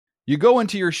You go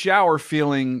into your shower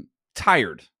feeling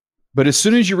tired, but as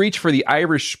soon as you reach for the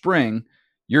Irish Spring,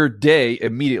 your day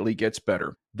immediately gets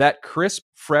better. That crisp,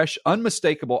 fresh,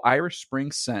 unmistakable Irish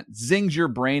Spring scent zings your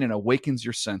brain and awakens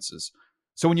your senses.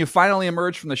 So when you finally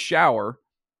emerge from the shower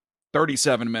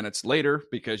 37 minutes later,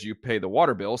 because you pay the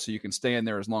water bill so you can stay in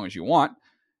there as long as you want,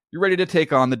 you're ready to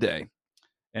take on the day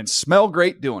and smell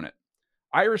great doing it.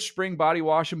 Irish Spring Body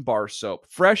Wash and Bar Soap.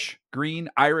 Fresh, green,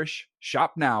 Irish.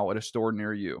 Shop now at a store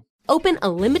near you. Open a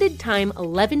limited-time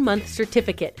 11-month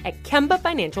certificate at Kemba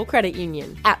Financial Credit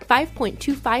Union. At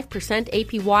 5.25%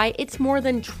 APY, it's more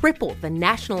than triple the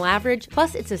national average,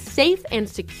 plus it's a safe and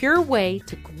secure way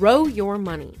to grow your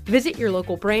money. Visit your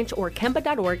local branch or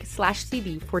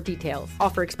kemba.org/CD for details.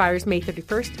 Offer expires May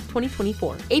 31st,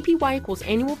 2024. APY equals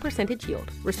annual percentage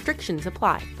yield. Restrictions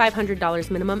apply. $500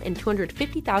 minimum and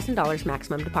 $250,000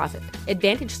 maximum deposit.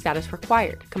 Advantage status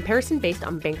required. Comparison based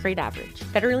on bank rate average.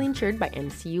 Federally insured by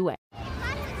NCUA.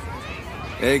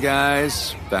 Hey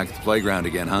guys, back at the playground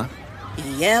again, huh?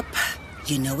 Yep.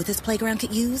 You know what this playground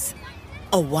could use?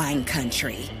 A wine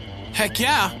country. Heck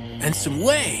yeah, and some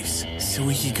waves so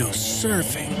we could go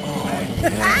surfing. Oh,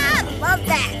 yeah. Love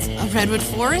that. A redwood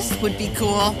forest would be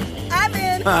cool. I'm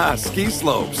in. Ski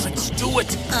slopes. Let's do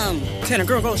it. Can a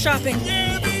girl go shopping?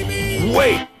 Yeah, baby.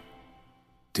 Wait.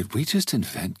 Did we just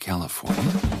invent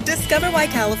California? Discover why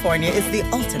California is the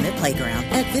ultimate playground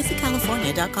at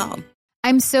visitcalifornia.com.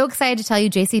 I'm so excited to tell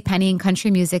you JCPenney and country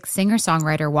music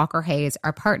singer-songwriter Walker Hayes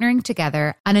are partnering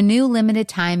together on a new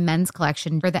limited-time men's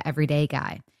collection for the everyday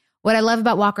guy. What I love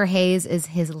about Walker Hayes is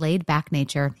his laid-back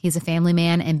nature. He's a family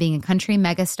man, and being a country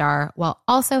megastar while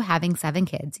also having 7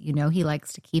 kids, you know he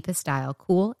likes to keep his style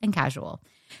cool and casual.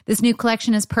 This new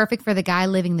collection is perfect for the guy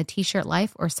living the t-shirt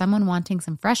life or someone wanting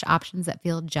some fresh options that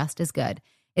feel just as good.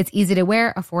 It's easy to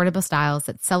wear, affordable styles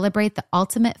that celebrate the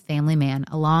ultimate family man,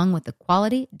 along with the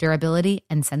quality, durability,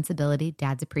 and sensibility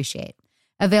dads appreciate.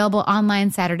 Available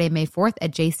online Saturday, May 4th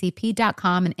at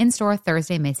jcp.com and in-store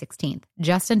Thursday, May 16th.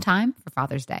 Just in time for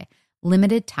Father's Day.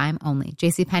 Limited time only.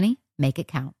 JCPenney, make it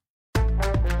count.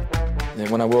 And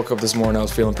when I woke up this morning, I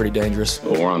was feeling pretty dangerous.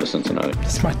 Well, we're on to Cincinnati.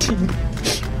 It's my team.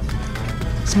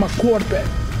 It's my quarterback.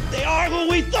 They are who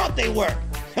we thought they were,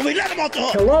 and we let them off the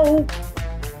hook. Hello?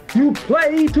 You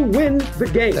play to win the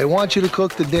game. They want you to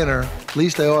cook the dinner. At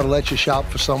least they ought to let you shop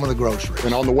for some of the groceries.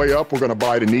 And on the way up, we're going to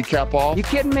buy the kneecap off. You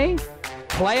kidding me?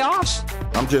 Playoffs?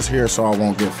 I'm just here so I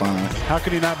won't get fined. How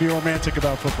can you not be romantic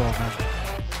about football, man?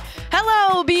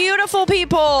 Hello, beautiful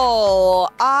people.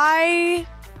 I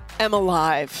am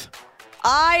alive.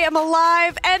 I am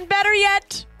alive, and better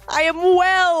yet, I am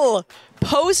well.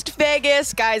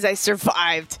 Post-Vegas, guys, I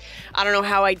survived. I don't know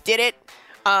how I did it.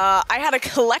 I had a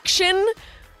collection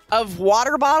of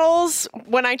water bottles.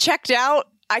 When I checked out,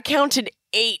 I counted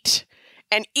 8,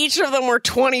 and each of them were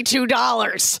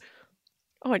 $22.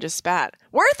 Oh, I just spat.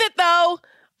 Worth it, though.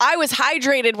 I was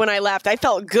hydrated when I left. I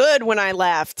felt good when I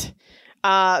left.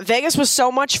 Vegas was so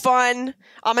much fun.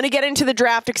 I'm going to get into the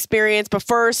draft experience, but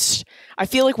first, I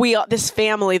feel like this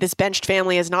benched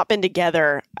family, has not been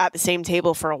together at the same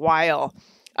table for a while.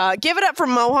 Give it up for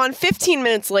Mohan, 15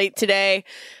 minutes late today,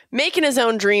 making his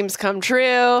own dreams come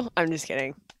true. I'm just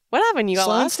kidding. What happened? You got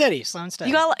slow lost? Slow and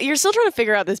steady. You're still trying to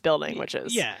figure out this building, which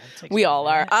is... Yeah. We all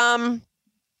are.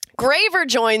 Graver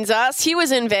joins us. He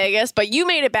was in Vegas, but you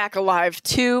made it back alive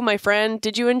too, my friend.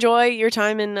 Did you enjoy your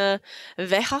time in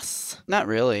Vegas? Not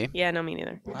really. Yeah, no, me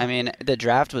neither. I mean, the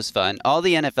draft was fun. All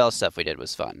the NFL stuff we did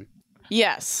was fun.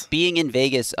 Yes. Being in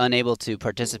Vegas, unable to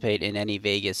participate in any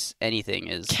Vegas anything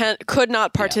is... Could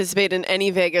not participate in any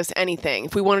Vegas anything.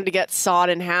 If we wanted to get sawed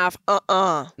in half,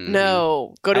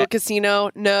 no. Go to a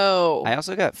casino, no. I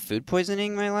also got food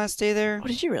poisoning my last day there. Oh,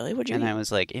 did you really? What'd you eat? And I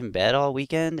was like in bed all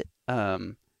weekend.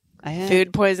 I had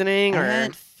food poisoning, I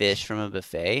had fish from a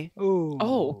buffet. Ooh.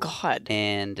 Oh, God.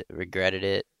 And regretted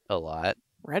it a lot.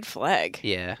 Red flag.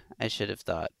 Yeah, I should have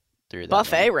thought through that.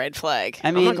 Buffet red flag. I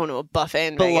mean, I'm not going to a buffet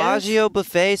in Bellagio Vegas.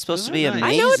 buffet is supposed to be amazing.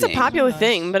 I know it's a popular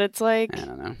thing, but it's like...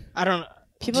 I don't know.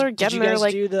 People are getting there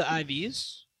like... Did you guys do the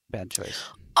IVs? Bad choice.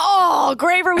 Oh,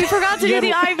 Graver, we forgot to do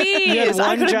the IVs.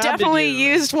 I could have definitely do.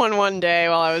 used one day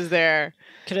while I was there.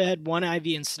 Could have had one IV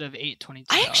instead of 822.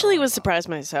 I actually was surprised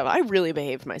myself. I really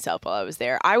behaved myself while I was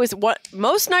there.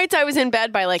 Most nights I was in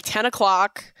bed by like 10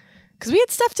 o'clock because we had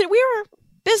stuff to. We were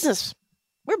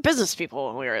business people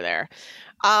when we were there.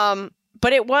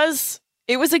 But it was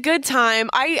a good time.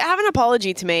 I have an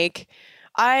apology to make.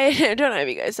 I don't know if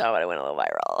you guys saw, but I went a little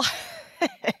viral.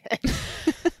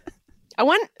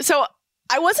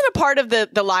 I wasn't a part of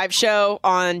the live show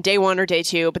on day 1 or day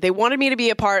 2, but they wanted me to be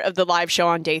a part of the live show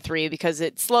on day 3 because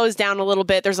it slows down a little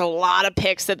bit. There's a lot of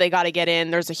picks that they got to get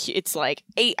in. It's like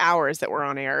 8 hours that we're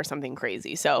on air or something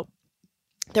crazy. So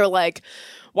they're like,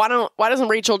 why doesn't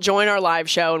Rachel join our live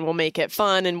show and we'll make it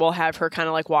fun and we'll have her kind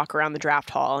of like walk around the draft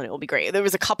hall and it will be great. There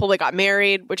was a couple that got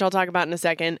married, which I'll talk about in a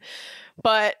second.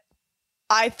 But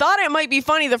I thought it might be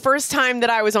funny the first time that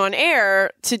I was on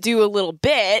air to do a little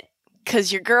bit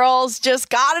because your girls just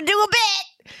got to do a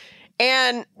bit.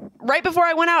 And right before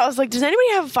I went out, I was like, does anybody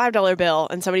have a $5 bill?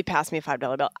 And somebody passed me a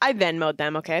 $5 bill. I Venmo'd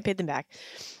them. Okay, I paid them back.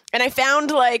 And I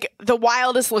found like the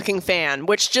wildest looking fan,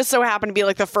 which just so happened to be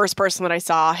like the first person that I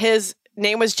saw. His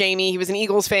name was Jamie. He was an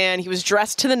Eagles fan. He was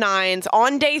dressed to the nines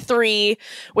on day 3,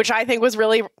 which I think was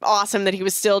really awesome that he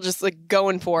was still just like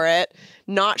going for it.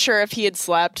 Not sure if he had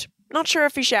slept. Not sure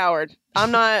if he showered.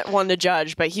 I'm not one to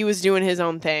judge, but he was doing his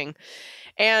own thing.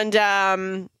 And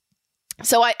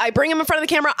so I bring him in front of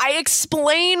the camera. I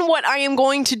explain what I am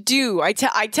going to do. I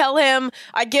tell him,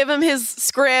 I give him his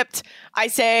script. I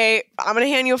say, I'm going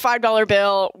to hand you a $5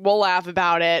 bill. We'll laugh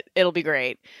about it. It'll be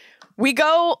great. We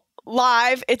go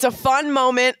live. It's a fun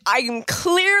moment. I'm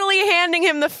clearly handing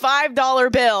him the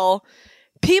 $5 bill.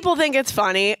 People think it's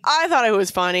funny. I thought it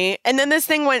was funny. And then this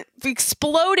thing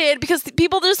exploded because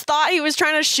people just thought he was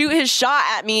trying to shoot his shot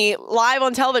at me live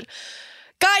on television.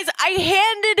 Guys, I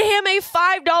handed him a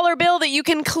 $5 bill that you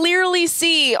can clearly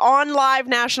see on live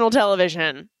national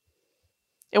television.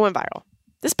 It went viral.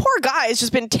 This poor guy has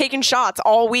just been taking shots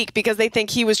all week because they think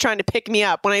he was trying to pick me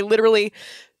up when I literally...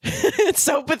 It's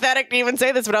so pathetic to even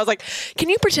say this, but I was like, can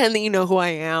you pretend that you know who I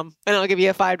am? And I'll give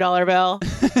you a $5 bill.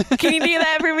 Can you do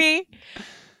that for me?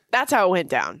 That's how it went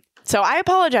down. So I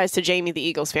apologize to Jamie, the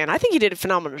Eagles fan. I think he did a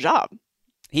phenomenal job.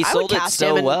 He sold it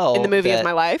so well in the movie of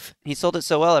my life. He sold it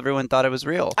so well, everyone thought it was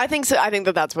real. I think so. I think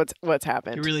that's what's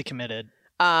happened. You're really committed.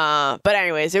 But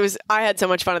anyways, I had so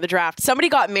much fun at the draft. Somebody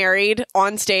got married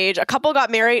on stage. A couple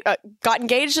got married, got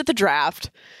engaged at the draft,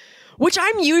 which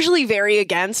I'm usually very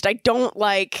against. I don't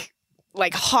like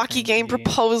hockey game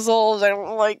proposals. I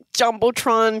don't like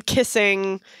Jumbotron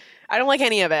kissing. I don't like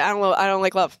any of it. I don't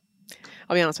like love.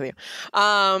 I'll be honest with you.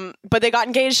 But they got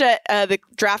engaged at the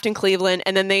draft in Cleveland,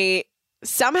 and then they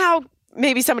somehow,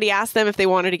 maybe somebody asked them if they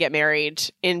wanted to get married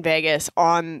in Vegas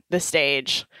on the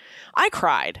stage. I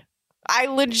cried. I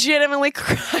legitimately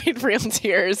cried real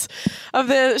tears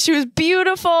she was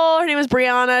beautiful. Her name was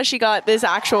Brianna. She got this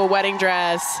actual wedding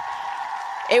dress.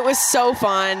 It was so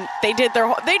fun. They did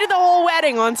the whole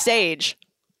wedding on stage.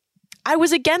 I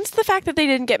was against the fact that they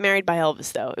didn't get married by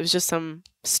Elvis, though. It was just some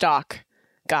stock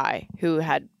guy who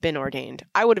had been ordained.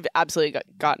 I would have absolutely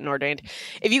gotten ordained.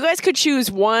 If you guys could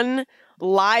choose one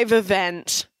live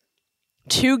event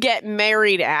to get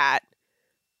married at,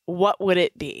 what would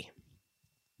it be?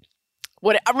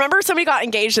 I remember somebody got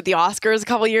engaged at the Oscars a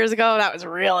couple years ago. That was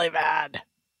really bad.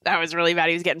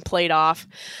 He was getting played off.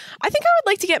 I think I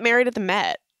would like to get married at the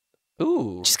Met.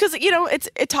 Ooh. Just because, it's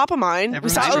top of mind. We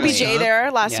saw OBJ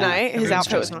there last night. His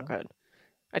outfit was not good.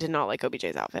 I did not like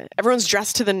OBJ's outfit. Everyone's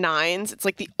dressed to the nines. It's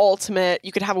like the ultimate.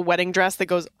 You could have a wedding dress that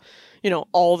goes,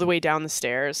 all the way down the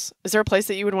stairs. Is there a place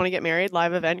that you would want to get married?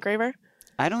 Live event, Graver?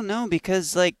 I don't know,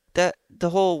 because the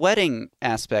whole wedding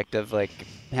aspect of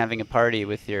having a party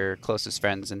with your closest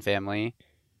friends and family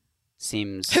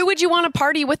seems... Who would you want to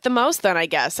party with the most then, I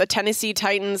guess? A Tennessee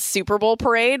Titans Super Bowl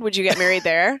parade? Would you get married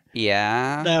there?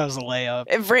 Yeah. That was a layup.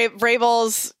 If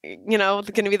Vrabel's,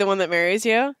 going to be the one that marries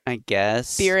you? I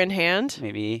guess. Beer in hand?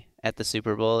 Maybe at the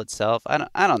Super Bowl itself.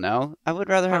 I don't know. I would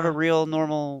rather have a real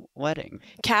normal wedding.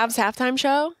 Cavs halftime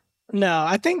show? No,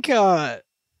 I think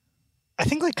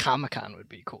like Comic-Con would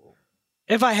be cool.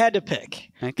 If I had to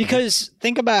pick. Okay. Because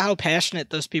think about how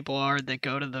passionate those people are that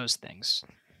go to those things.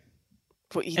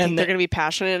 What, you think they're going to be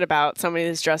passionate about somebody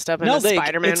that's dressed up in a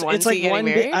Spider-Man onesie it's like getting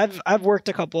married? I've worked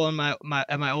a couple in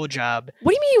at my old job.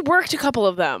 What do you mean you worked a couple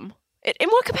of them? In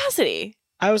what capacity?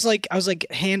 I was like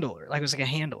handler. I was like a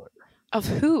handler. Of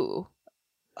who?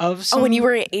 Of some... Oh, when you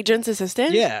were an agent's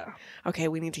assistant? Yeah. Okay,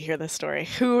 we need to hear this story.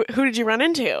 Who did you run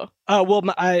into? Well,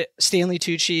 Stanley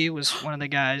Tucci was one of the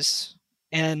guys,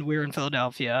 and we were in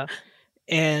Philadelphia,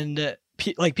 and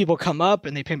people come up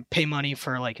and they pay money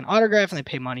for like an autograph, and they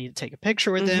pay money to take a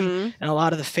picture with him, and a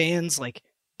lot of the fans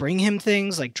bring him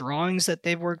things like drawings that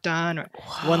they've worked on.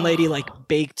 Whoa. One lady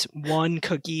baked one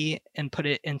cookie and put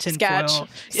it in tin foil.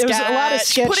 It was a lot of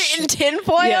sketch. Put it in tin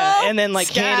foil? Yeah, and then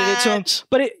handed it to him.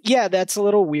 But that's a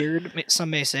little weird,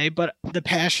 some may say, but the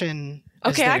passion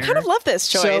is there. I kind of love this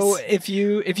choice. So if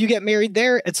you get married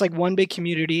there, it's like one big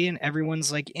community and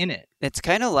everyone's in it. It's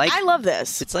kind of like... I love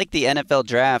this. It's like the NFL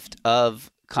draft of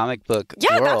comic book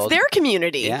Yeah, world. that's their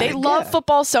community. Yeah. They love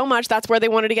football so much. That's where they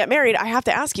wanted to get married. I have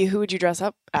to ask you, who would you dress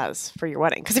up as for your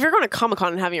wedding? Because if you're going to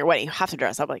Comic-Con and having your wedding, you have to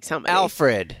dress up like somebody.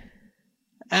 Alfred.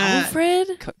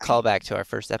 Alfred? Call back to our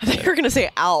first episode. You're going to say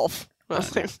Alf. Weird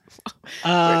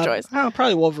choice.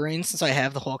 Probably Wolverine, since I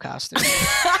have the whole costume.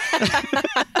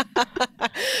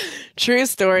 True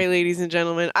story, ladies and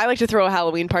gentlemen. I like to throw a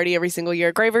Halloween party every single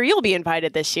year. Graver, you'll be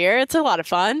invited this year. It's a lot of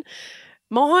fun.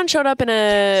 Mohan showed up in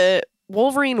a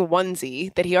Wolverine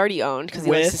onesie that he already owned because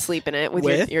he likes to sleep in it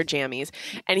with your jammies.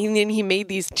 And he made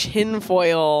these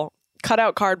tinfoil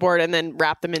cutout cardboard and then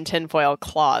wrapped them in tinfoil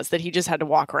claws that he just had to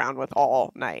walk around with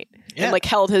all night. Yeah. And like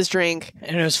held his drink.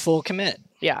 And it was full commit.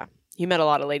 Yeah. You met a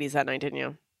lot of ladies that night, didn't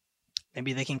you?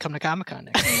 Maybe they can come to Comic-Con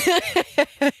next year.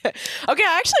 Okay,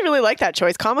 I actually really like that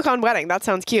choice. Comic-Con wedding. That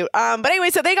sounds cute. But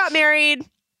anyway, so they got married.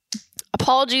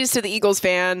 Apologies to the Eagles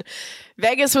fan.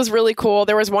 Vegas was really cool.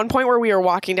 There was one point where we were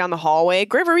walking down the hallway.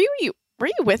 Graver, were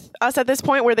you with us at this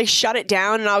point where they shut it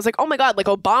down? And I was like, oh my God, like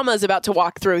Obama's about to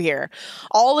walk through here.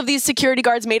 All of these security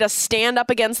guards made us stand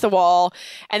up against the wall.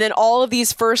 And then all of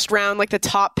these first round, like the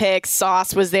top picks,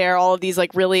 Sauce was there. All of these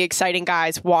like really exciting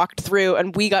guys walked through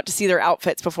and we got to see their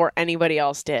outfits before anybody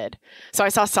else did. So I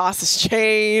saw Sauce's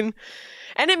chain.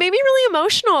 And it made me really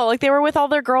emotional. Like they were with all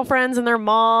their girlfriends and their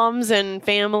moms and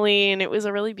family. And it was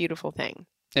a really beautiful thing.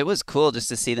 It was cool just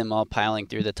to see them all piling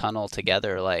through the tunnel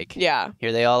together. Like, yeah,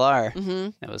 here they all are. Mm-hmm.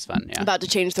 It was fun. Yeah, about to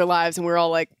change their lives, and we're all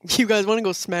like, "You guys want to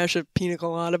go smash a pina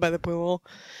colada by the pool?"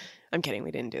 I'm kidding.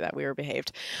 We didn't do that. We were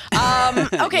behaved.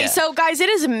 Okay, So guys, it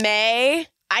is May.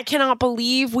 I cannot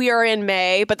believe we are in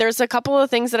May, but there's a couple of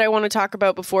things that I want to talk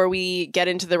about before we get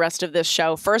into the rest of this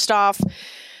show. First off,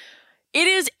 it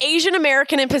is Asian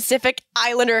American and Pacific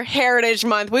Islander Heritage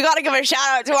Month. We got to give a shout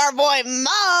out to our boy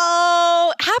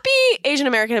Mo. Happy Asian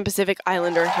American and Pacific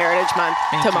Islander Heritage Month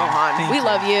to Mohan. We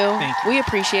love you. We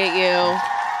appreciate you.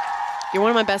 You're one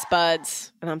of my best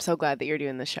buds, and I'm so glad that you're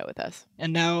doing this show with us.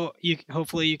 And now,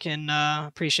 hopefully, you can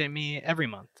appreciate me every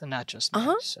month and not just me.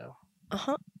 So.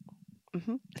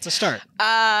 Mm-hmm. It's a start.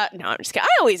 No, I'm just kidding.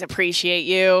 I always appreciate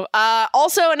you.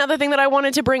 Also, another thing that I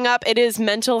wanted to bring up, it is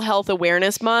Mental Health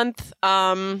Awareness Month.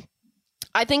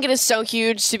 I think it is so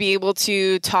huge to be able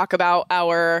to talk about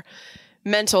our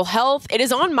mental health. It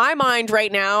is on my mind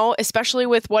right now, especially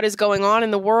with what is going on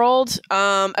in the world,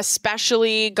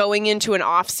 especially going into an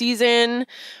off season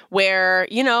where,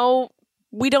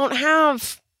 we don't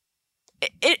have...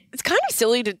 It's kind of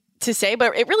silly to say,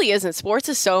 but it really isn't. Sports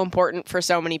is so important for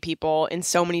so many people in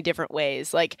so many different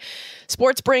ways. Like,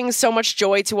 sports brings so much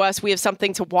joy to us. We have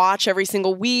something to watch every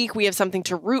single week. We have something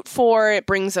to root for. It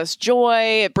brings us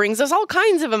joy. It brings us all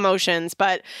kinds of emotions.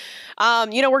 But,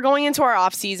 we're going into our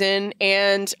off season,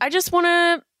 and I just want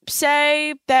to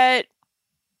say that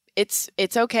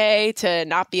it's okay to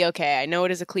not be okay. I know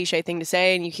it is a cliche thing to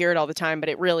say and you hear it all the time, but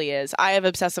it really is. I have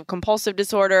obsessive compulsive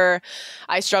disorder.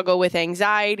 I struggle with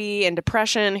anxiety and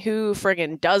depression. Who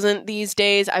friggin' doesn't these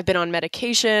days? I've been on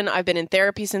medication. I've been in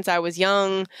therapy since I was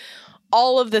young.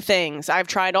 All of the things. I've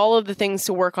tried all of the things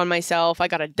to work on myself. I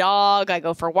got a dog. I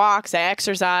go for walks. I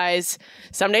exercise.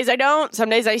 Some days I don't. Some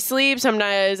days I sleep. Some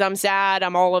days I'm sad.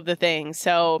 I'm all of the things.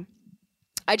 So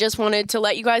I just wanted to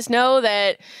let you guys know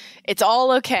that it's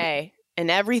all okay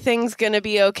and everything's going to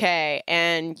be okay.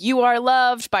 And you are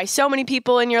loved by so many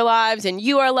people in your lives, and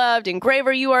you are loved, and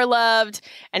Graver, you are loved,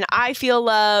 and I feel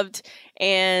loved.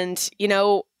 And,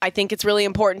 I think it's really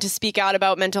important to speak out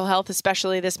about mental health,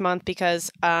 especially this month,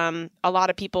 because a lot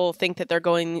of people think that they're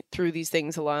going through these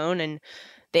things alone, and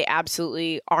they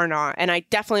absolutely are not. And I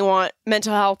definitely want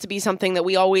mental health to be something that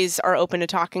we always are open to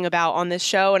talking about on this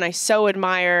show. And I so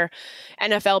admire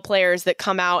NFL players that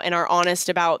come out and are honest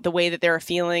about the way that they're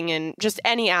feeling, and just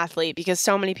any athlete, because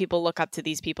so many people look up to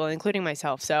these people, including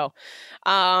myself. So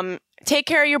take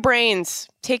care of your brains.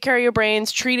 Take care of your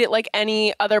brains. Treat it like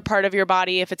any other part of your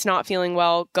body. If it's not feeling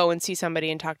well, go and see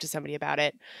somebody and talk to somebody about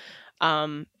it.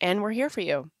 And we're here for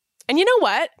you. And you know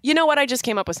what? I just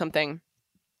came up with something.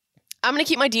 I'm going to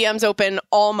keep my DMs open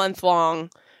all month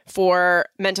long for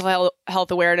Mental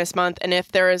Health Awareness Month. And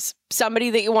if there is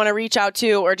somebody that you want to reach out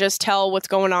to or just tell what's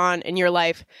going on in your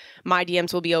life, my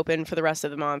DMs will be open for the rest of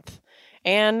the month.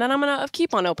 And then I'm going to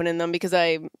keep on opening them because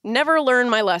I never learned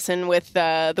my lesson with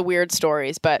the weird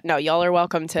stories. But no, y'all are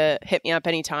welcome to hit me up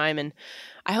anytime. And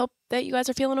I hope that you guys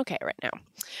are feeling okay right now.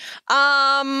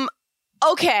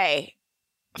 Okay.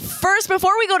 First,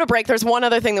 before we go to break, there's one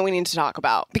other thing that we need to talk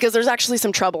about, because there's actually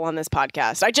some trouble on this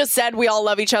podcast. I just said we all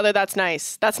love each other. That's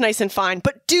nice. That's nice and fine.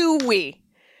 But do we?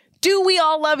 Do we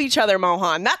all love each other,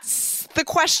 Mohan? That's the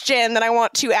question that I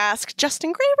want to ask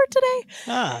Justin Graver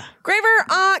today.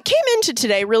 Graver, came into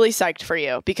today really psyched for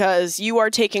you because you are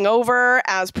taking over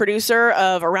as producer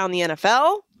of Around the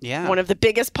NFL. Yeah. One of the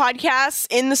biggest podcasts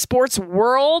in the sports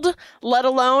world, let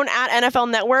alone at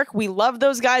NFL Network. We love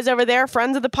those guys over there,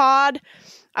 friends of the pod.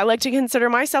 I like to consider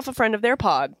myself a friend of their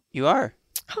pod. You are.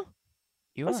 Huh.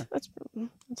 You are. That's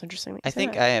interesting. I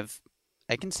think I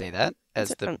can say that as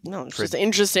the no, it's just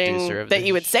interesting that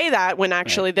you would say that when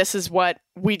actually Right. this is what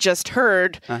we just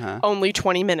heard only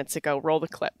 20 minutes ago. Roll the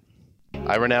clip.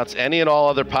 I renounce any and all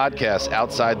other podcasts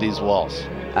outside these walls.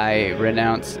 I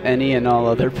renounce any and all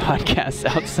other podcasts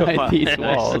outside these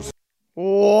walls.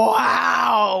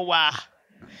 Wow.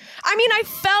 I mean, I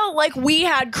felt like we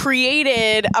had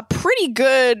created a pretty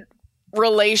good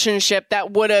relationship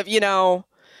that would have,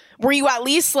 were you at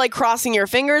least like crossing your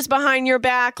fingers behind your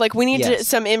back? Like we need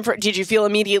some info. Did you feel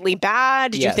immediately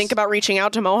bad? Did you think about reaching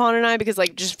out to Mohan and I? Because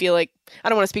like, just feel like, I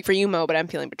don't want to speak for you, Mo, but I'm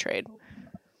feeling betrayed.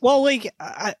 Well, like,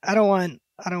 I don't want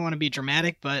to be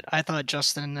dramatic, but I thought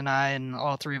Justin and I and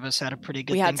all three of us had a pretty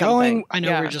good thing going. I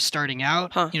know we were just starting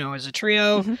out, as a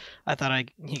trio. Mm-hmm. I thought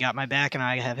he got my back and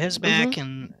I have his back,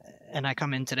 and I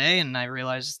come in today and I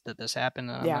realized that this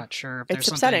happened. And I'm not sure if there's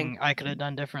something I could have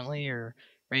done differently or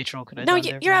Rachel could have done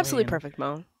differently. No, you're absolutely perfect,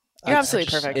 Mo. You're absolutely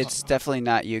perfect. It's definitely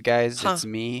not you guys. It's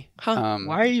me. Why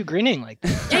are you grinning like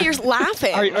that? Yeah, you're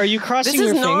laughing. Are you crossing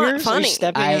your fingers? This is not funny.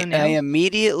 Stepping I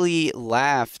immediately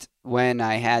laughed when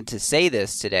I had to say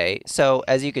this today. So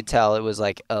as you could tell, it was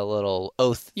like a little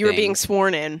oath. You were being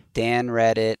sworn in. Dan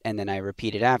read it, and then I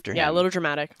repeated after him. Yeah, a little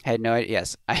dramatic. I had no idea.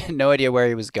 Yes, I had no idea where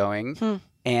he was going,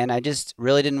 and I just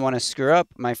really didn't want to screw up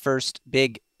my first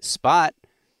big spot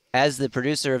as the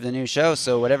producer of the new show.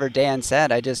 So whatever Dan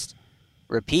said, I just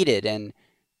repeated, and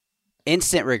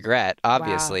instant regret,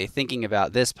 obviously, thinking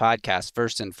about this podcast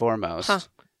first and foremost,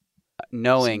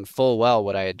 knowing full well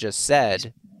what I had just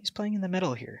said. He's playing in the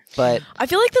middle here. But I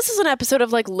feel like this is an episode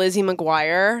of like Lizzie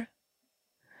McGuire.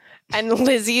 And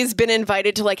Lizzie's been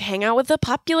invited to like hang out with the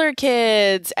popular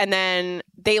kids, and then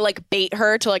they like bait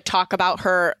her to like talk about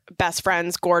her best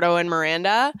friends Gordo and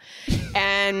Miranda,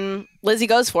 and Lizzie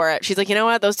goes for it. She's like, you know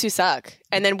what, those two suck.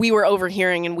 And then we were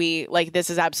overhearing, and we like, this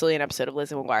is absolutely an episode of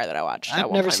Lizzie McGuire that I watched.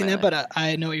 I've never seen that, but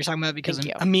I know what you're talking about because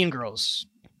I'm Mean Girls.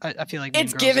 I feel like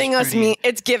it's giving us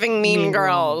it's giving Mean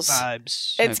Girls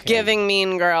vibes. It's giving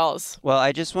Mean Girls. Well,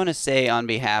 I just want to say on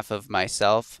behalf of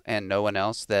myself and no one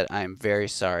else that I'm very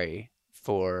sorry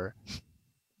for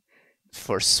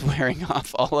swearing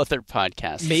off all other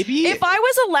podcasts. Maybe if I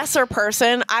was a lesser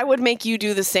person, I would make you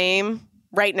do the same.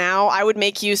 Right now, I would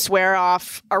make you swear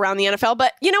off Around the NFL.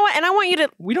 But you know what? And I want you to...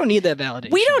 We don't need that validation.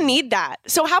 We don't need that.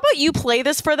 So how about you play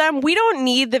this for them? We don't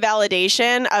need the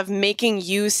validation of making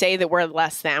you say that we're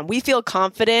less than. We feel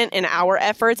confident in our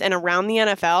efforts, and Around the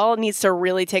NFL needs to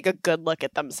really take a good look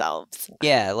at themselves.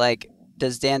 Yeah, like,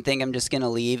 does Dan think I'm just going to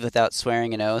leave without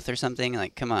swearing an oath or something?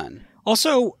 Like, come on.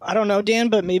 Also, I don't know, Dan,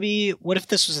 but maybe what if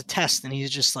this was a test and he's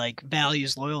just like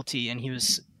values loyalty and he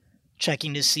was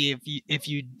checking to see if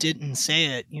you didn't say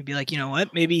it, you'd be like, you know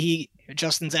what, maybe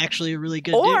Justin's actually a really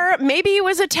good or dude. Maybe it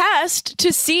was a test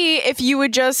to see if you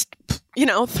would just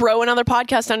throw another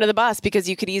podcast under the bus, because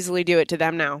you could easily do it to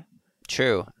them now.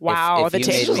 True. Wow, if the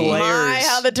tables. My,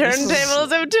 how the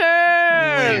turntables have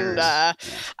turned.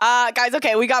 Guys,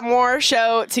 okay, we got more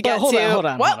show to get hold to. Hold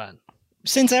on.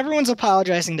 Since everyone's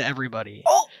apologizing to everybody,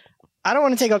 I don't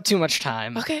want to take up too much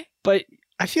time. Okay. But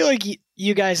I feel like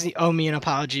you guys owe me an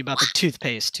apology about the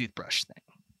toothbrush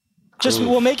thing.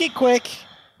 We'll make it quick.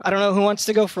 I don't know who wants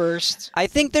to go first. I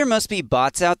think there must be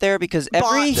bots out there, because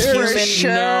every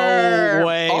human... No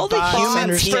way. All the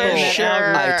human people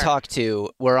sure. I talked to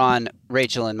were on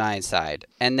Rachel and my side.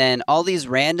 And then all these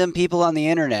random people on the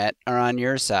internet are on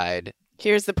your side.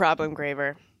 Here's the problem,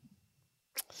 Graver.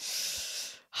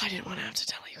 I didn't want to have to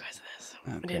tell you guys this.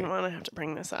 Okay. I didn't want to have to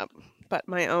bring this up. But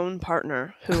my own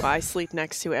partner, who I sleep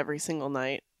next to every single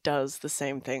night, does the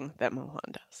same thing that Mohan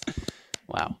does.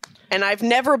 Wow. And I've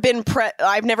never been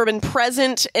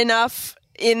present enough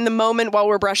in the moment while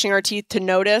we're brushing our teeth to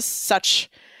notice such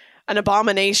an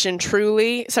abomination,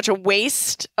 truly, such a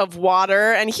waste of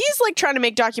water. And he's like trying to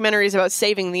make documentaries about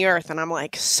saving the earth. And I'm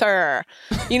like, sir,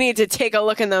 you need to take a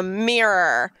look in the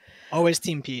mirror. Always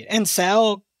Team Pete. And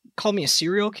Sal called me a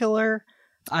serial killer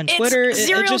on Twitter. It's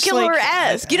serial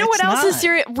killer-esque. You know what else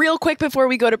is real quick before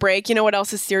we go to break? You know what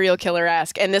else is serial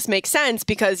killer-esque? And this makes sense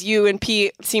because you and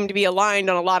Pete seem to be aligned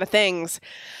on a lot of things.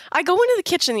 I go into the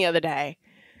kitchen the other day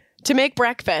to make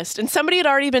breakfast, and somebody had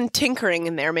already been tinkering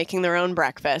in there making their own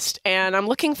breakfast, and I'm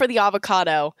looking for the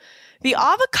avocado. The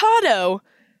avocado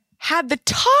had the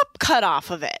top cut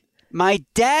off of it. My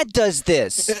dad does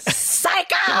this.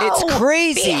 Psycho! It's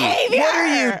crazy. Behavior! What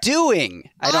are you doing?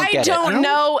 I don't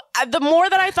know. The more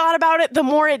that I thought about it, the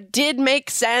more it did make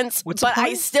sense, but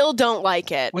I still don't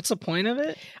like it. What's the point of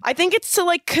it? I think it's to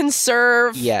like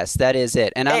conserve. Yes, that is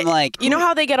it. And I'm like, you know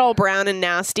how they get all brown and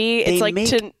nasty? It's like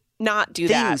to not do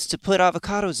that. Things to put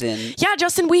avocados in. Yeah,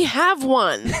 Justin, we have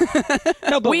one.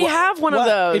 We have one of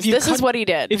those. This is what he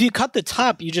did. If you cut the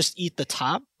top, you just eat the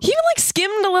top? He even like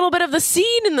skimmed a little bit of the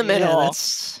seed in the middle. Yeah,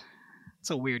 that's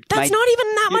a weird. That's not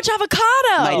even that much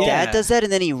avocado. My dad does that,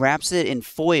 and then he wraps it in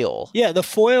foil. Yeah, the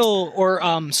foil or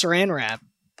saran wrap.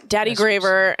 Daddy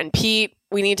Graver and Pete,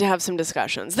 we need to have some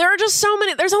discussions. There are just so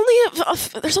many. There's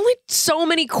only so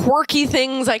many quirky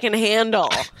things I can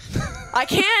handle. I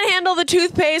can't handle the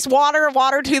toothpaste,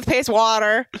 water, toothpaste,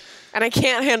 water. And I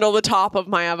can't handle the top of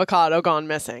my avocado gone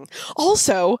missing.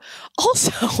 Also,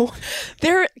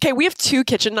 we have 2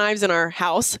 kitchen knives in our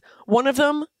house. One of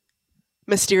them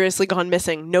mysteriously gone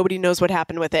missing. Nobody knows what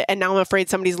happened with it. And now I'm afraid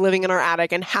somebody's living in our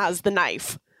attic and has the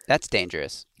knife. That's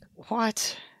dangerous.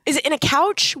 What? Is it in a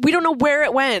couch? We don't know where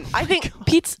it went. I think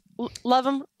Pete's, love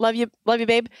him, love you,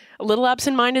 babe, a little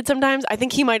absent-minded sometimes. I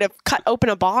think he might have cut open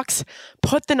a box,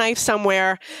 put the knife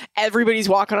somewhere. Everybody's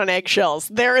walking on eggshells.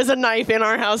 There is a knife in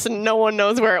our house and no one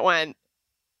knows where it went.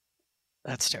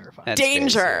 That's terrifying. That's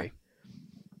danger.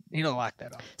 You need to lock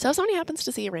that up. So if somebody happens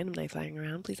to see a random knife lying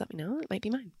around, please let me know. It might be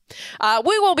mine.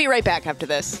 We will be right back after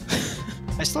this.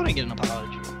 I still didn't get an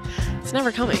apology. It's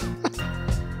never coming.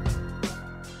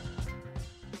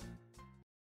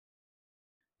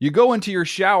 You go into your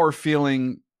shower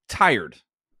feeling tired,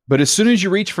 but as soon as you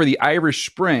reach for the Irish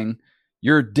Spring,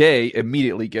 your day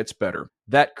immediately gets better.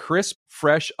 That crisp,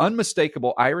 fresh,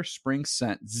 unmistakable Irish Spring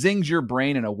scent zings your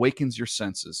brain and awakens your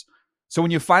senses. So when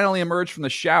you finally emerge from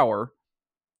the shower,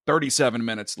 37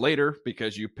 minutes later,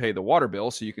 because you pay the water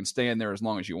bill so you can stay in there as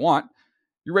long as you want,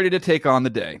 you're ready to take on the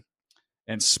day.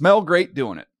 And smell great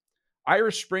doing it.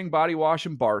 Irish Spring Body Wash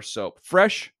and Bar Soap.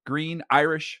 Fresh, green,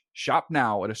 Irish. Shop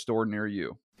now at a store near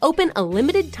you. Open a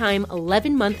limited-time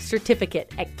 11-month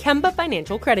certificate at Kemba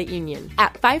Financial Credit Union.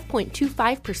 At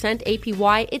 5.25%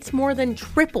 APY, it's more than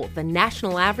triple the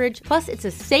national average, plus it's a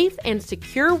safe and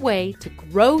secure way to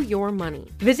grow your money.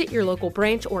 Visit your local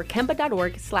branch or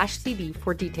kemba.org/cd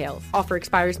for details. Offer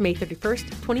expires May 31st,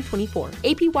 2024.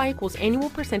 APY equals annual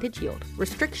percentage yield.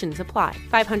 Restrictions apply.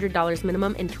 $500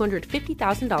 minimum and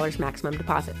 $250,000 maximum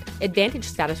deposit. Advantage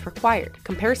status required.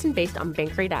 Comparison based on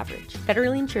bank rate average.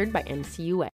 Federally insured by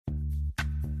NCUA.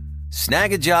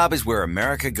 Snag a Job is where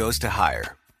America goes to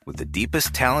hire, with the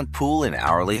deepest talent pool in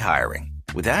hourly hiring.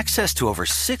 With access to over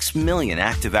 6 million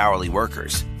active hourly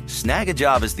workers, Snag a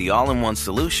Job is the all-in-one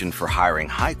solution for hiring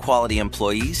high-quality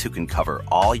employees who can cover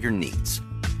all your needs.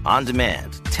 On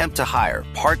demand, temp to hire,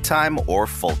 part-time or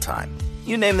full-time.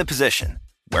 You name the position.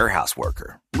 Warehouse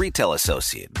worker, retail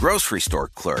associate, grocery store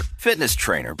clerk, fitness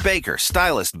trainer, baker,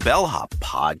 stylist, bellhop,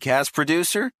 podcast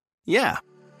producer. Yeah,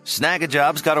 Snag a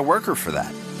Job's got a worker for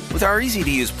that. With our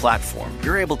easy-to-use platform,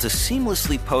 you're able to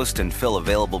seamlessly post and fill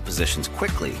available positions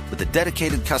quickly with a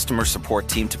dedicated customer support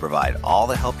team to provide all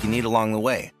the help you need along the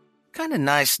way. Kind of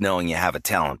nice knowing you have a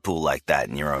talent pool like that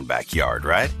in your own backyard,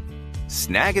 right?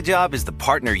 Snag a Job is the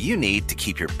partner you need to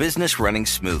keep your business running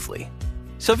smoothly.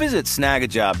 So visit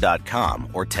snagajob.com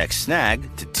or text SNAG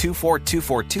to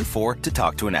 242424 to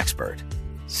talk to an expert.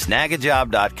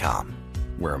 Snagajob.com,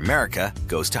 where America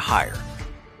goes to hire.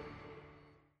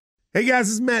 Hey guys,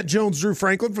 this is Matt Jones, Drew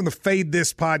Franklin from the Fade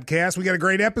This podcast. We got a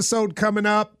great episode coming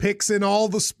up, picks in all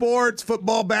the sports,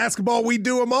 football, basketball, we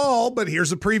do them all, but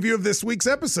here's a preview of this week's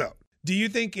episode. Do you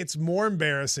think it's more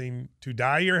embarrassing to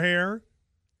dye your hair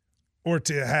or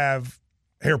to have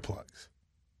hair plugs?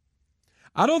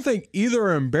 I don't think either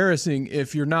are embarrassing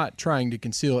if you're not trying to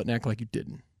conceal it and act like you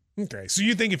didn't. Okay, so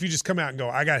you think if you just come out and go,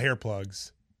 I got hair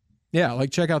plugs. Yeah,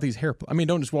 like check out these hair plugs. I mean,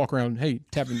 don't just walk around, hey,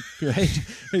 tapping,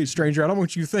 hey, stranger, I don't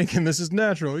want you thinking this is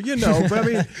natural. You know, but I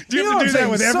mean, do you have to do that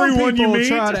with everyone you meet?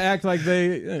 Some people try to act like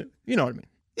they, you know what I mean?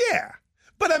 Yeah.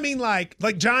 But I mean, like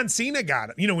John Cena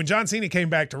got it. You know, when John Cena came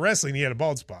back to wrestling, he had a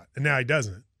bald spot, and now he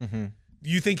doesn't. Mm-hmm.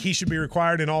 You think he should be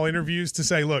required in all interviews to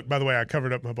say, look, by the way, I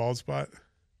covered up my bald spot?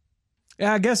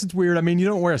 Yeah, I guess it's weird. I mean, you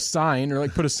don't wear a sign or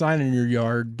like put a sign in your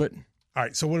yard, but. All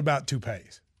right, so what about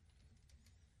toupees?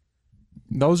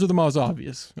 Those are the most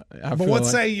obvious. But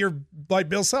let's say you're like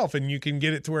Bill Self and you can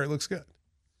get it to where it looks good.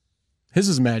 His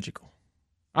is magical.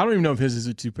 I don't even know if his is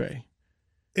a toupee.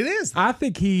 It is. I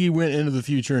think he went into the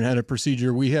future and had a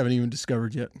procedure we haven't even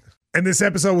discovered yet. And this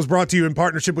episode was brought to you in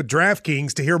partnership with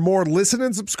DraftKings. To hear more, listen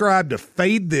and subscribe to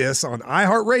Fade This on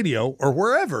iHeartRadio or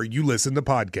wherever you listen to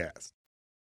podcasts.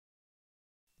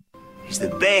 He's the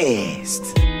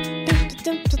best.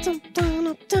 So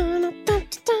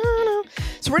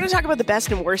we're going to talk about the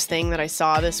best and worst thing that I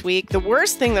saw this week. The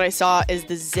worst thing that I saw is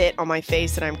the zit on my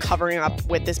face that I'm covering up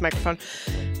with this microphone.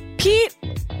 Pete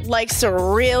likes to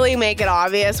really make it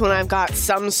obvious when I've got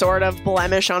some sort of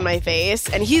blemish on my face.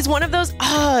 And he's one of those,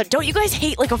 don't you guys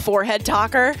hate like a forehead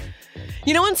talker?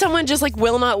 You know when someone just like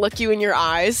will not look you in your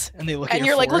eyes? And they look at and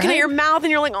your you're like forehead? looking at your mouth and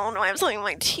you're like, oh no, I have something in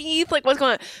my teeth. Like what's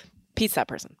going on? Pete's that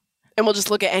person. And we'll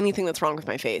just look at anything that's wrong with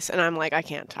my face. And I'm like, I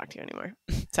can't talk to you anymore.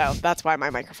 So that's why my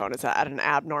microphone is at an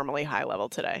abnormally high level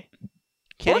today.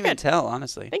 Can't even tell,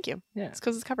 honestly. Thank you. Yeah. It's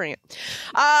because it's covering it.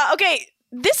 Okay.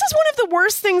 This is one of the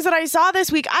worst things that I saw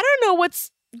this week. I don't know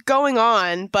what's going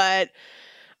on, but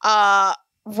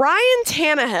Ryan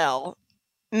Tannehill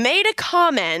made a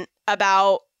comment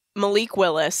about Malik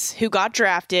Willis, who got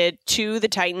drafted to the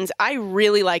Titans. I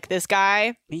really like this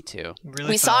guy. Me too.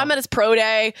 We saw him at his pro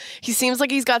day. He seems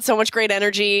like he's got so much great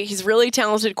energy. He's a really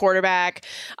talented quarterback.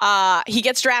 He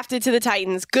gets drafted to the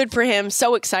Titans. Good for him.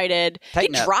 So excited.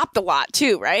 Tighten he up. dropped a lot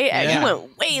too, right? Yeah. He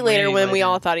went way later than we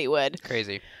all thought he would.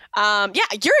 Crazy. Yeah,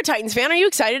 you're a Titans fan. Are you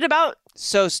excited about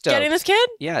So stoked. getting this kid?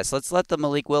 Yes, let's let the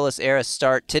Malik Willis era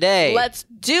start today. Let's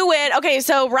do it. Okay,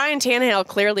 so Ryan Tannehill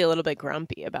clearly a little bit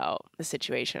grumpy about the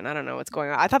situation. I don't know what's going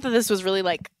on. I thought that this was really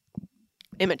like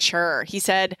immature. He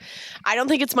said, I don't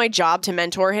think it's my job to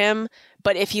mentor him,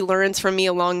 but if he learns from me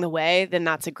along the way, then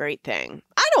that's a great thing.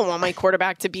 I don't want my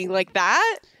quarterback to be like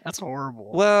that. That's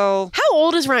horrible. Well, how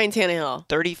old is Ryan Tannehill?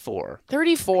 34.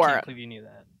 34. I can't believe you knew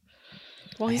that.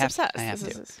 Well, he's obsessed. I have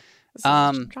This to. is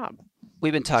his job.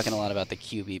 We've been talking a lot about the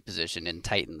QB position in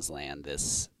Titans land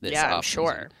this Yeah, I'm offseason.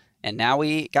 sure. And now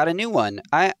we got a new one.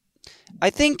 I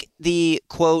think the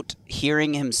quote,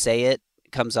 hearing him say it,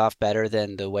 comes off better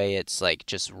than the way it's like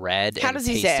just read. How does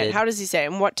he say it? How does he say it?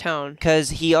 In what tone?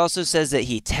 Because he also says that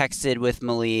he texted with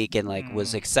Malik and like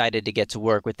was excited to get to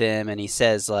work with him, and he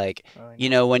says like, you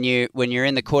know, when you're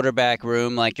in the quarterback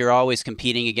room, like you're always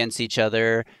competing against each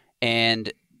other,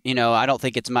 and you know, I don't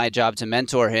think it's my job to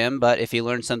mentor him, but if he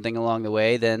learns something along the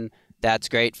way, then that's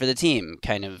great for the team.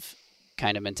 Kind of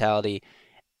mentality.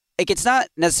 Like, it's not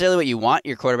necessarily what you want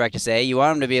your quarterback to say. You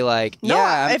want him to be like, No,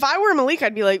 yeah. if I were Malik,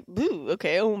 I'd be like, ooh,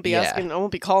 okay, I won't be asking, I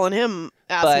won't be calling him,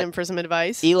 asking him for some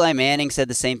advice. Eli Manning said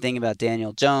the same thing about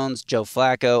Daniel Jones, Joe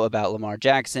Flacco about Lamar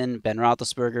Jackson, Ben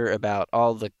Roethlisberger about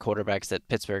all the quarterbacks that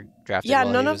Pittsburgh drafted. Yeah,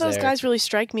 while none he of was those there. guys really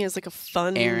strike me as like a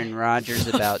fun. Aaron Rodgers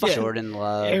about Jordan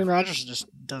Love. Aaron Rodgers just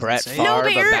doesn't Brett say Favre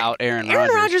it. about Aaron Rodgers.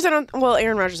 Aaron Rodgers,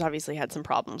 Aaron Rodgers obviously had some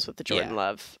problems with the Jordan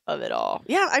Love of it all.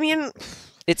 Yeah, I mean,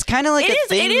 it's kind of like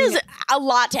it is a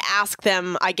lot to ask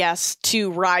them, I guess,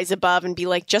 to rise above and be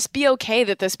like, just be okay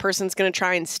that this person's going to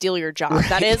try and steal your job. Right.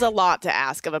 That is a lot to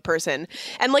ask of a person.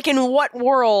 And like, in what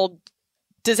world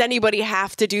does anybody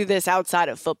have to do this outside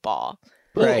of football?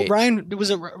 Well,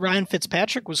 Ryan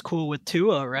Fitzpatrick was cool with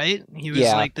Tua, right? He was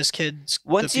like, this kid's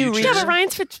once the you future. reach, but Ryan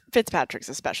Fitzpatrick's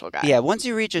a special guy. Yeah, once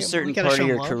you reach a certain part of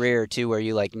your love. career too, where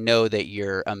you like know that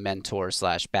you're a mentor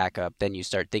 / backup, then you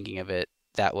start thinking of it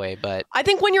that way. But I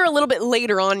think when you're a little bit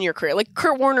later on in your career, like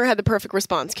Kurt Warner had the perfect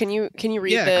response. Can you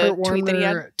read the Kurt tweet that he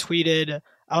had? Warner tweeted,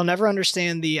 I'll never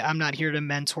understand the I'm not here to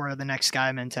mentor the next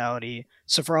guy mentality.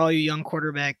 So for all you young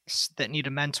quarterbacks that need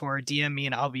a mentor, DM me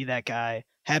and I'll be that guy.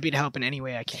 Happy to help in any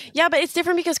way I can. Yeah, but it's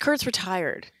different because Kurt's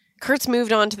retired. Kurt's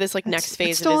moved on to this like next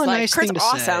phase still of his a life. nice Kurt's thing to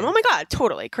awesome. say. Oh my God,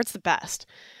 totally. Kurt's the best.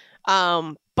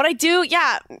 But I do,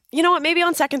 you know what? Maybe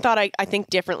on second thought, I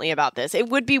think differently about this. It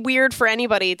would be weird for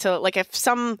anybody to, like, if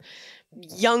some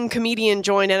young comedian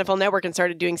joined NFL Network and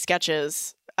started doing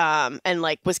sketches and,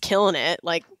 like, was killing it,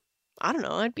 like, I don't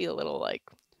know. I'd be a little like,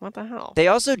 what the hell? They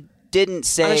also didn't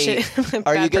say,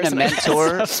 are you going to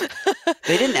mentor?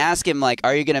 They didn't ask him, like,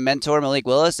 are you going to mentor Malik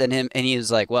Willis? And he was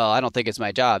like, well, I don't think it's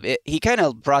my job. He kind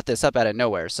of brought this up out of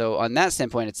nowhere. So on that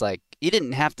standpoint, it's like, you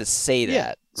didn't have to say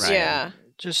that. Right? Yeah.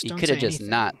 Just you don't could have say just anything.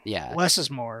 not. Yeah. Less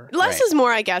is more. Less is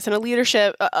more, I guess. And a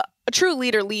leadership, a true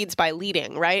leader leads by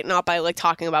leading, right? Not by like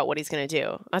talking about what he's going to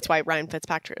do. That's why Ryan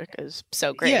Fitzpatrick is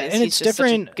so great. Yeah, and he's it's just such a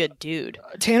different. good dude.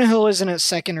 Tannehill isn't a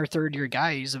second or third year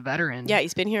guy. He's a veteran. Yeah,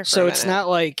 he's been here for So a it's minute. not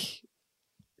like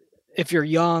if you're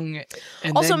young.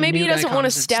 And Also, then maybe new he guy doesn't want to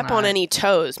comes, it's step on not. any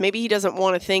toes. Maybe he doesn't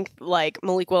want to think like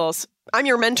Malik Willis, I'm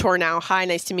your mentor now. Hi,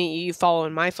 nice to meet you. You follow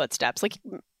in my footsteps. Like,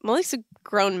 Malik's a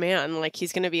grown man. Like,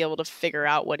 he's going to be able to figure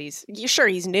out what he's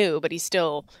new, but he's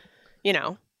still, you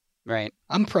know. Right.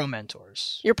 I'm pro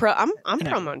mentors. You're pro. I'm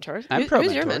pro mentors. I'm pro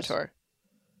Who's your mentors. mentor?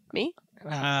 Me?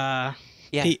 Yeah.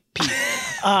 Pete.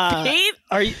 Pete?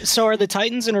 Are the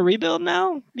Titans in a rebuild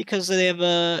now because they have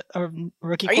a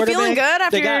rookie quarterback? Are you feeling good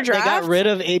after your draft? They got rid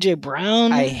of A.J.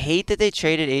 Brown. I hate that they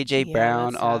traded A.J.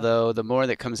 Brown, although the more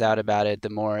that comes out about it, the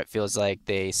more it feels like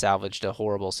they salvaged a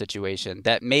horrible situation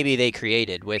that maybe they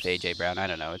created with A.J. Brown. I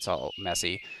don't know. It's all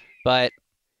messy. But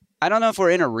I don't know if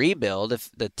we're in a rebuild. I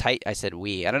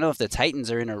don't know if the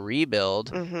Titans are in a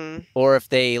rebuild or if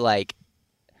they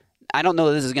I don't know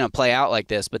if this is going to play out like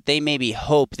this, but they maybe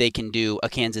hope they can do a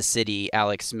Kansas City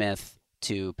Alex Smith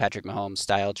to Patrick Mahomes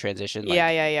style transition.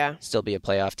 Yeah. Still be a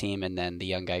playoff team, and then the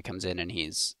young guy comes in and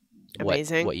he's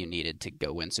amazing. What you needed to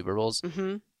go win Super Bowls.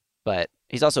 Mm-hmm. But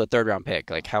he's also a third-round pick.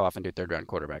 How often do third-round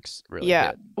quarterbacks really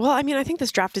get? Well, I mean, I think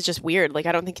this draft is just weird.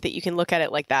 I don't think that you can look at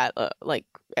it like that.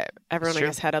 Everyone, I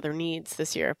guess, had other needs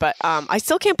this year. But I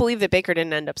still can't believe that Baker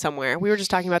didn't end up somewhere. We were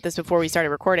just talking about this before we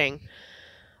started recording.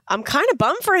 I'm kind of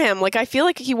bummed for him. I feel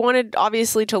like he wanted,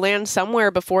 obviously, to land somewhere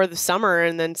before the summer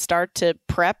and then start to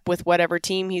prep with whatever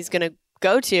team he's going to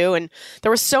go to. And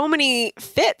there were so many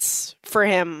fits for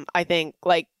him, I think.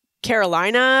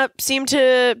 Carolina seemed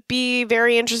to be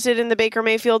very interested in the Baker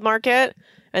Mayfield market.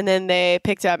 And then they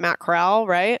picked up Matt Corral,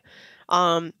 right?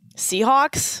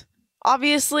 Seahawks,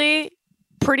 obviously,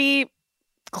 pretty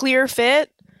clear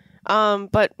fit.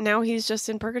 But now he's just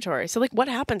in purgatory. So, what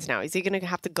happens now? Is he going to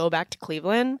have to go back to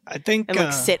Cleveland? I think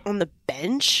and sit on the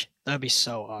bench? That'd be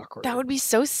so awkward. That would be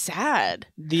so sad.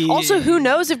 Also, who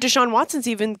knows if Deshaun Watson's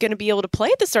even going to be able to play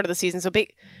at the start of the season? So,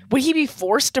 would he be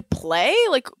forced to play?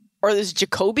 Or is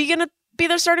Jacoby going to be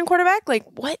their starting quarterback?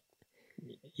 What?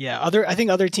 Yeah, I think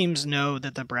other teams know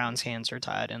that the Browns' hands are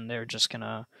tied, and they're just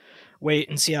gonna wait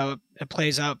and see how it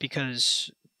plays out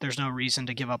because there's no reason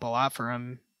to give up a lot for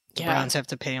him. The Browns have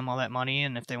to pay him all that money,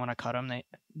 and if they want to cut him,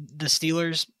 the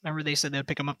Steelers, remember they said they'd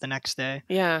pick him up the next day.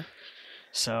 Yeah.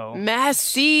 So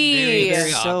messy. Very,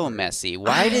 very so messy.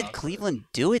 Why did Cleveland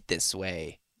do it this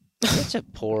way? Such a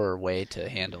poor way to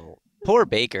handle. Poor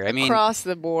Baker. I mean, across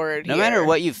the board. No matter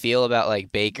what you feel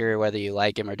about Baker, whether you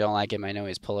like him or don't like him, I know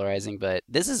he's polarizing, but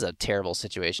this is a terrible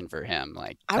situation for him.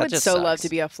 I would so love to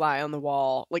be a fly on the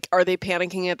wall. Are they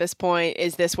panicking at this point?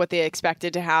 Is this what they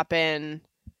expected to happen?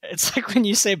 It's like when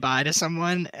you say bye to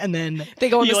someone and then they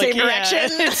go in the same direction.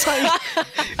 It's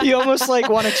you almost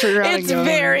want to turn around and go. It's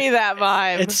very that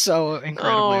vibe. It's so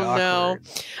incredibly awkward.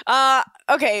 No.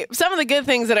 Okay, some of the good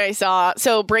things that I saw.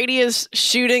 So Brady is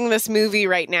shooting this movie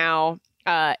right now,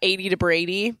 80 to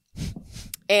Brady.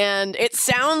 And it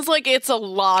sounds like it's a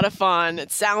lot of fun.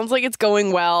 It sounds like it's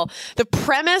going well. The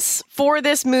premise for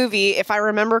this movie, if I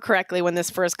remember correctly, when this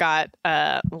first got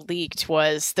leaked,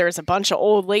 was there's a bunch of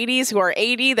old ladies who are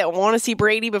 80 that want to see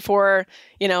Brady before,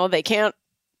 they can't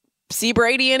see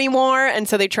Brady anymore. And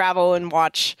so they travel and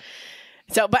watch.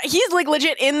 But he's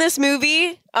legit in this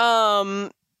movie.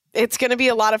 It's going to be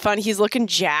a lot of fun. He's looking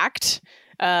jacked.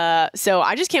 So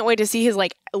I just can't wait to see his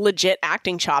legit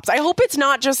acting chops. I hope it's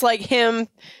not just him,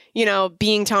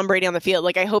 being Tom Brady on the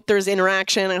field. I hope there's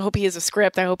interaction. I hope he has a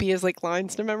script. I hope he has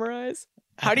lines to memorize.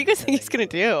 How do you guys think he's going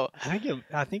to do?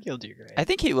 I think he'll do great. I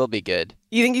think he will be good.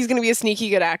 You think he's going to be a sneaky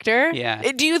good actor?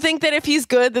 Yeah. Do you think that if he's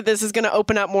good, that this is going to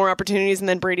open up more opportunities and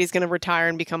then Brady's going to retire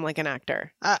and become an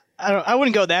actor? I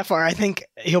wouldn't go that far. I think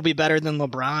he'll be better than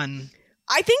LeBron.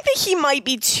 I think that he might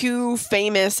be too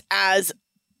famous as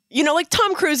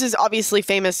Tom Cruise is obviously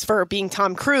famous for being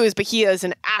Tom Cruise, but he is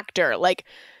an actor.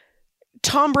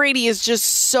 Tom Brady is just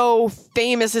so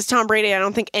famous as Tom Brady. I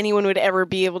don't think anyone would ever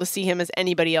be able to see him as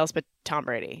anybody else but Tom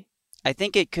Brady. I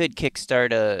think it could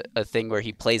kickstart a thing where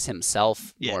he plays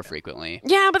himself more frequently.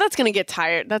 Yeah, but that's going to get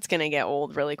tired. That's going to get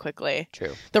old really quickly.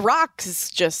 True. The Rock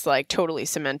is just totally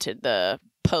cemented the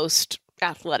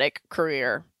post-athletic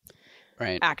career.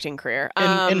 Right. Acting career.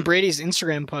 In Brady's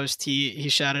Instagram post, he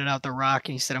shouted out The Rock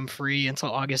and he said, "I'm free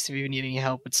until August if you need any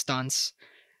help with stunts."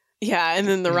 Yeah, and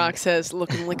then The Rock says,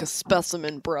 "Looking like a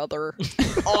specimen, brother."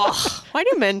 Oh, why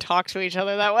do men talk to each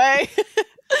other that way?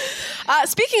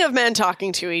 Speaking of men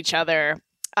talking to each other,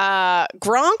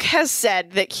 Gronk has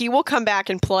said that he will come back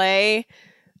and play,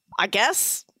 I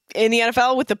guess, in the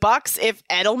NFL with the Bucs if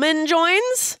Edelman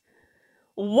joins.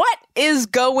 What is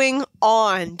going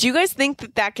on? Do you guys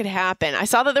think that could happen? I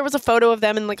saw that there was a photo of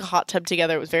them in a hot tub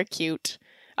together. It was very cute.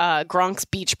 Gronk's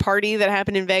beach party that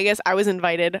happened in Vegas. I was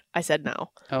invited. I said no.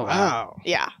 Oh, wow.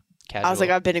 Yeah. Casual. I was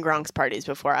I've been to Gronk's parties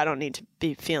before. I don't need to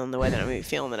be feeling the way that I'm going to be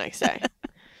feeling the next day.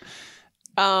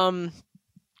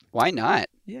 Why not?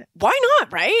 Yeah. Why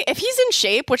not, right? If he's in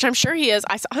shape, which I'm sure he is.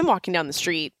 I saw him walking down the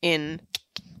street in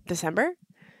December,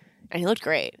 and he looked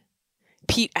great.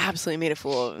 Pete absolutely made a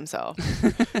fool of himself.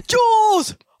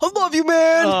 Jules, I love you,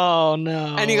 man. Oh,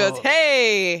 no. And he goes,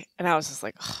 hey. And I was just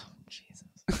oh,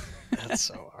 Jesus. That's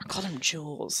so awkward. I called him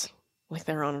Jules, like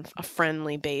they're on a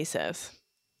friendly basis.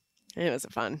 It was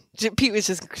fun. Pete was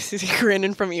just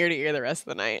grinning from ear to ear the rest of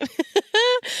the night.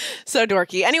 So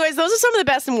dorky. Anyways, those are some of the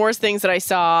best and worst things that I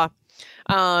saw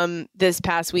this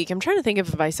past week. I'm trying to think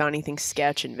if I saw anything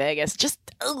sketch in Vegas. Just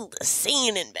the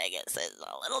scene in Vegas is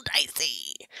a little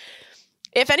dicey.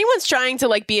 If anyone's trying to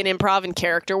like be an improv and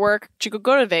character work, you could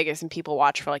go to Vegas and people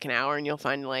watch for like an hour and you'll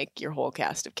find like your whole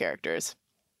cast of characters.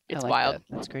 It's wild.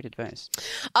 That's great advice.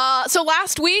 So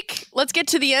last week, let's get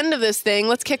to the end of this thing.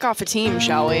 Let's kick off a team,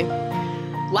 shall we?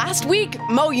 Last week,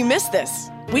 Mo, you missed this.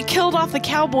 We killed off the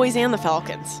Cowboys and the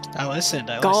Falcons. I listened.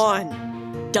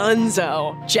 Gone.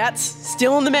 Dunzo. Jets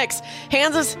still in the mix.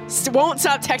 Hanses won't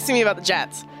stop texting me about the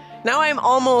Jets. Now I'm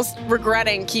almost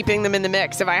regretting keeping them in the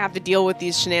mix if I have to deal with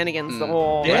these shenanigans the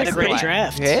whole They had a great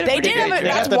draft. They did.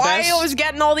 That's why I was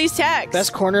getting all these texts.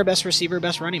 Best corner, best receiver,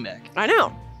 best running back. I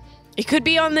know. It could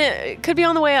be on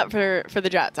the way up for the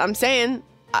Jets. I'm saying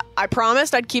I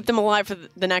promised I'd keep them alive for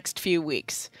the next few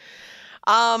weeks.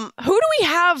 Who do we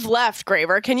have left,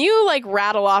 Graver? Can you like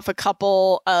rattle off a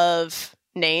couple of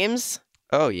names?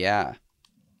 Oh yeah.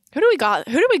 Who do we got?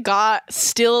 Who do we got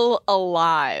still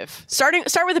alive? Start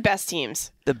with the best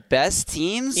teams. The best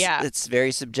teams? Yeah. It's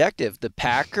very subjective. The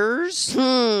Packers,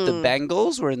 the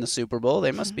Bengals were in the Super Bowl.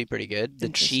 They must be pretty good. The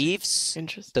Chiefs,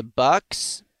 the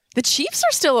Bucks. The Chiefs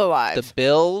are still alive. The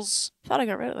Bills. Thought I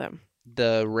got rid of them.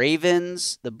 The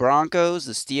Ravens, the Broncos,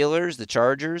 the Steelers, the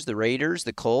Chargers, the Raiders,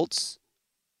 the Colts,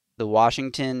 the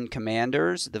Washington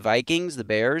Commanders, the Vikings, the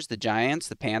Bears, the Giants,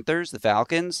 the Panthers, the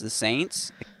Falcons, the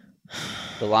Saints,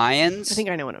 the Lions. I think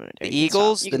I know what I'm going to do. The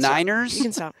Eagles, the Niners. You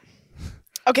can stop.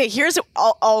 Okay,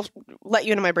 I'll let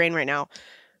you into my brain right now.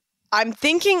 I'm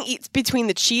thinking it's between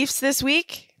the Chiefs this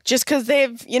week. Just because they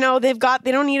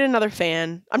don't need another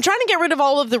fan. I'm trying to get rid of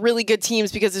all of the really good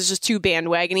teams because it's just too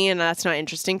bandwagony and that's not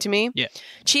interesting to me. Yeah.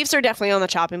 Chiefs are definitely on the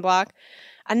chopping block.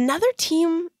 Another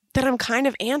team that I'm kind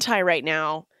of anti right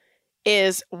now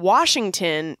is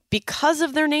Washington because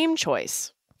of their name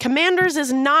choice. Commanders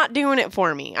is not doing it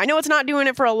for me. I know it's not doing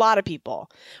it for a lot of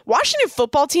people. Washington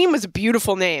football team was a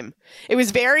beautiful name. It was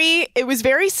very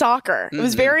soccer. Mm-hmm. It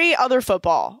was very other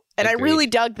football. And I really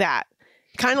dug that.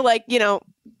 Kind of like,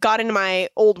 got into my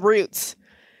old roots.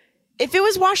 If it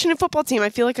was Washington football team, I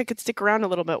feel like I could stick around a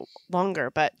little bit longer.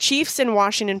 But Chiefs and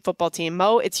Washington football team.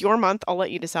 Mo, it's your month. I'll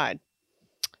let you decide.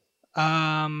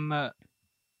 Washington.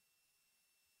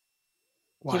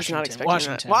 He was not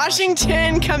expecting that.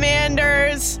 Washington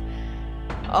Commanders.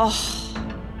 Oh,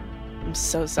 I'm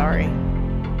so sorry.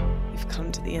 You've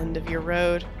come to the end of your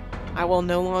road. I will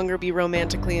no longer be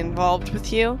romantically involved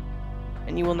with you,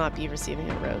 and you will not be receiving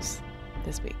a rose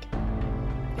this week.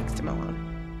 Thanks to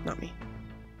Mohan, not me.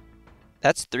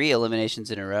 That's 3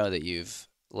 eliminations in a row that you've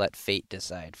let fate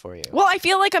decide for you. Well, I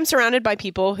feel like I'm surrounded by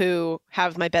people who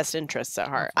have my best interests at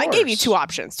heart. I gave you two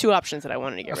options that I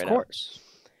wanted to get rid of. Of course.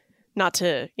 Not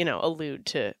to, allude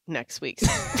to next week's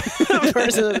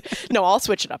version. No, I'll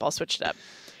switch it up.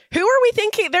 Who are we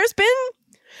thinking?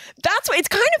 It's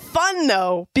kind of fun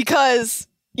though, because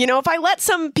if I let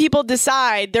some people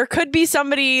decide, there could be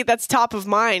somebody that's top of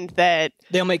mind that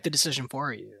they'll make the decision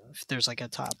for you. If there's like a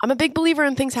top. I'm a big believer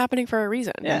in things happening for a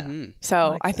reason. Yeah. Mm-hmm.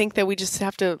 So I think that we just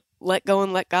have to let go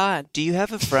and let God. Do you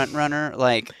have a front runner?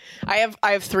 I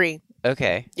have 3.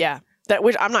 Okay. Yeah.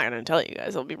 Which I'm not going to tell you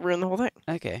guys. It'll ruin the whole thing.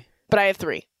 Okay. But I have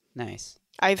 3. Nice.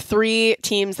 I have 3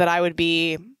 teams that I would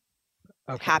be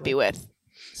happy with.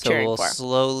 So we'll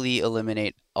slowly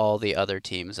eliminate all the other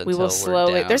teams until we will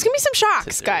slowly. Down. There's going to be some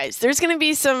shocks, guys. There's going to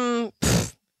be some.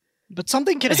 But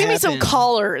something can happen. There's going to be some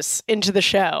callers into the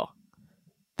show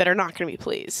that are not going to be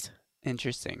pleased.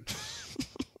 Interesting.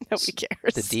 Nobody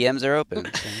cares. The DMs are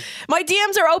open. So. My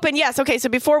DMs are open, yes. Okay, so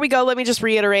before we go, let me just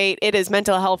reiterate. It is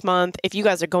Mental Health Month. If you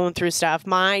guys are going through stuff,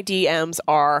 my DMs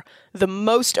are the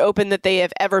most open that they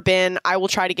have ever been. I will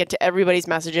try to get to everybody's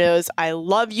messages. I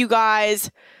love you guys.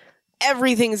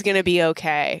 Everything's going to be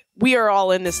okay. We are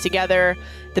all in this together.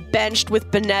 The Benched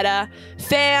with Bonetta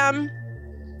fam.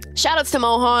 Shout-outs to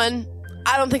Mohan.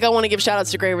 I don't think I want to give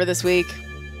shout-outs to Graver this week.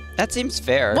 That seems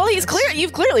fair. Well, you've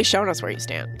clearly shown us where you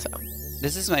stand, so...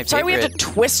 This is my favorite. Sorry we have to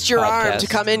twist your podcast. arm to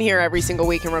come in here every single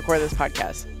week and record this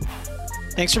podcast.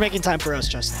 Thanks for making time for us,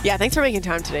 Justin. Yeah, thanks for making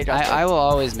time today, Justin. I will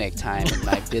always make time in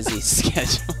my busy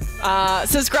schedule.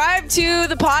 Subscribe to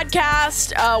the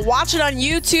podcast. Watch it on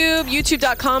YouTube,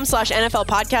 youtube.com/NFL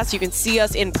podcast. You can see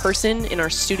us in person in our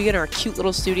studio, in our cute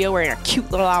little studio, wearing our cute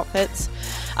little outfits.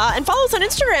 And follow us on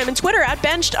Instagram and Twitter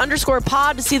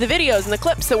 @benched_pod to see the videos and the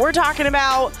clips that we're talking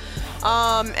about.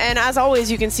 And as always,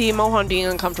 you can see Mohan being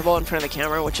uncomfortable in front of the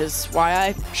camera, which is why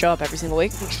I show up every single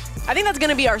week. I think that's going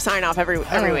to be our sign off every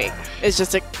week. Is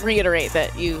just to reiterate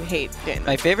that you hate Dan.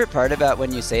 My favorite part about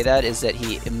when you say that is that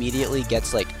he immediately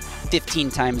gets like 15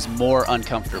 times more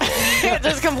uncomfortable. It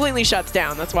just completely shuts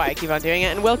down. That's why I keep on doing it,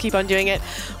 and we'll keep on doing it.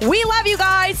 We love you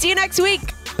guys. See you next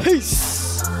week. Peace.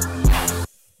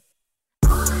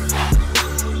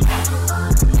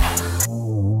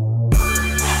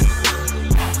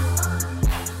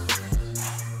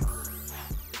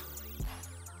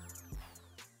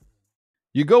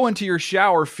 You go into your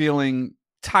shower feeling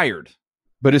tired,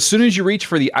 but as soon as you reach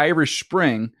for the Irish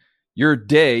Spring, your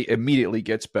day immediately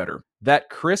gets better. That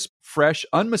crisp, fresh,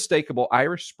 unmistakable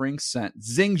Irish Spring scent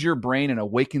zings your brain and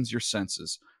awakens your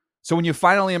senses. So when you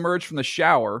finally emerge from the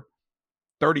shower,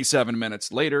 37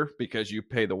 minutes later, because you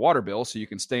pay the water bill so you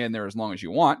can stay in there as long as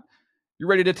you want, you're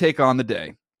ready to take on the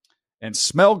day and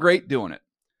smell great doing it.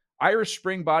 Irish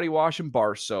Spring Body Wash and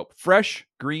Bar Soap. Fresh,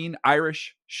 green,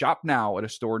 Irish. Shop now at a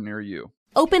store near you.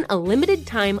 Open a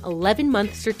limited-time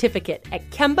 11-month certificate at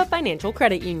Kemba Financial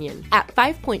Credit Union. At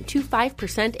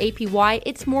 5.25% APY,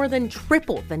 it's more than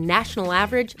triple the national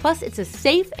average, plus it's a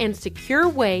safe and secure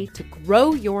way to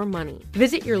grow your money.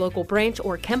 Visit your local branch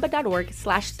or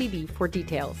kemba.org/CD for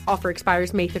details. Offer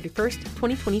expires May 31st,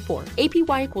 2024.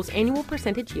 APY equals annual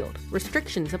percentage yield.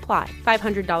 Restrictions apply.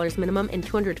 $500 minimum and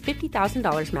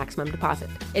 $250,000 maximum deposit.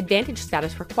 Advantage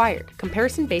status required.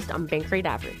 Comparison based on bank rate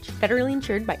average. Federally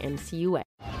insured by NCUA.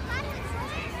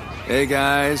 Hey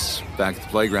guys, back at the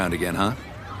playground again, huh?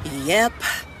 Yep.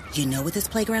 You know what this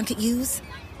playground could use?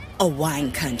 A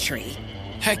wine country.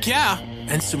 Heck yeah,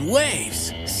 and some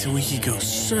waves so we could go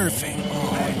surfing.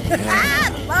 Oh,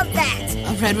 yeah. Love that.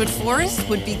 A redwood forest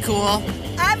would be cool.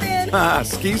 I'm in.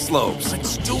 Ski slopes.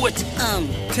 Let's do it.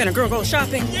 Can a girl go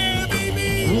shopping? Yeah,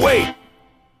 baby. Wait!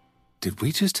 Did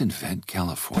we just invent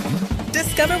California?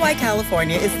 Discover why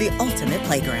California is the ultimate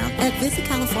playground at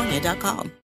visitcalifornia.com.